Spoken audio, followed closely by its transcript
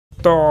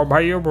तो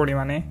भाई भौणी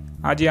मैंने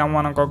आज आम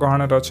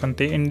गहण अच्छा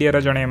इंडिया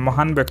जड़े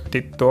महान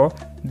व्यक्तित्व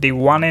दि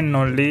वन एंड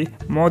ओनली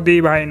मोदी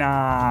भाईना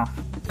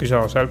किस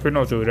सेल्फी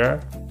नौचु रे।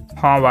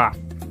 हाँ बा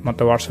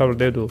मत व्हाट्सएप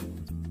दे दू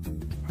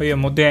ये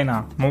मोदी भाईना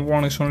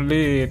मुझे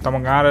शुणिली तुम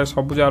गाँव में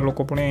सबुजा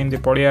लोक पुणी एमती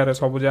पड़िया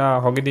सबुजा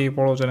हगिदी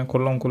पलाऊँ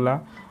खुलम खुला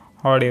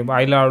हड़ी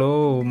आइला बेलू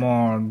मो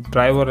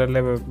ड्राइवर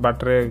हेल्ले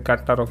बाटर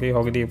गाड़टा रखी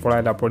हगिदी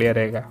पलाइला पड़िया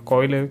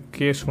कहले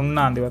किए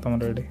शुणुना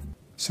तुम ये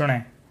शुणे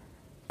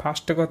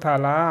फास्ट कथा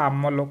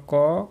आम लोक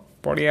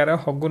पड़िया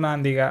हगुना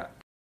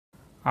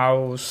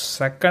आउ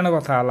सेकेंड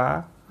कथा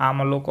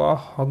आम लोक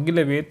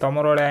हगिले भी तुम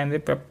एमती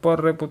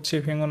पेपर रे पुछी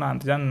फिंगुना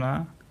जानना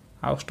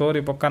आउ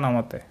स्टोरी पकाना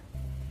मत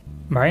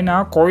भाई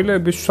ना कहले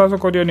विश्वास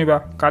करनी बा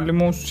काली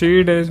मु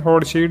सीड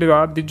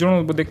बा दिज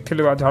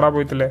देखी बा झाड़ा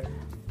बोते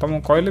तुम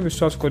कहले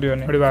विश्वास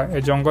करनी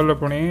ए जंगल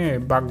पुणी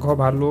बाघ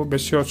भालू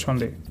बेसी अच्छा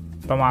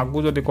तुम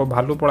आगू जदि को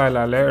भालू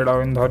पड़ाइला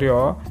इन धर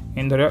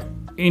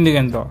इन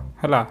केंद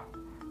है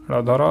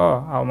धर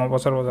आ मो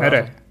पसर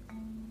अरे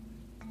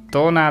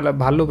तो ना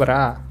भालू परा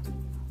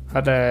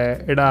अरे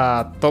एडा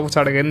तो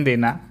छाड़े के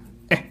ना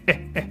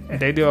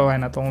दे दियो भाई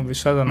ना तुम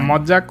विश्वास ना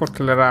मजाक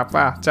करथिले रा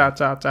पा चा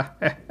चा चा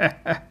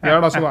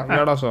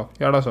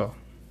याडसो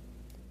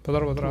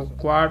पदर पदर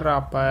क्वाड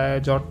रापा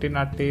जटी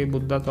नाटी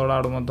बुद्धा तोड़ा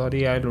मो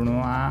धरी आइलुणु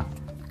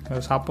आ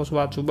साप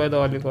सुबा चुबे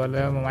दली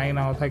कहले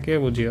माइना कथा के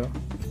बुझियो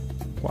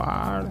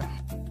क्वाड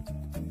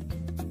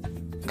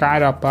काय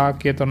रापा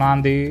के तो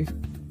नांदी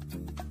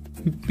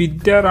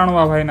विद्या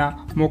राणवा भाईना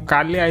मो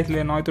काली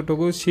आइले नई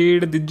तुटू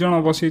सीड दिज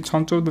बसी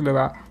छंचौले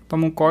बा तो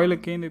मुझे कहले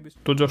कहीं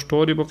तू जो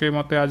स्टोरी पकई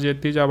मत आज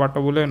एति जा बाट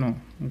बुलेनु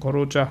घर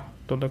चा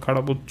तो देखाड़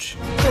बुझ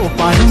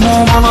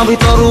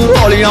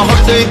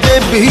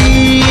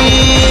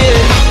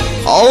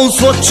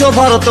स्वच्छ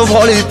भारत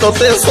भली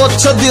तोते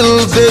स्वच्छ दिल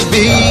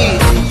देवी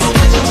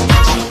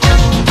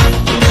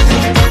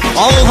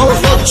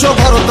स्वच्छ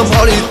भारत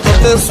भली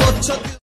तोते स्वच्छ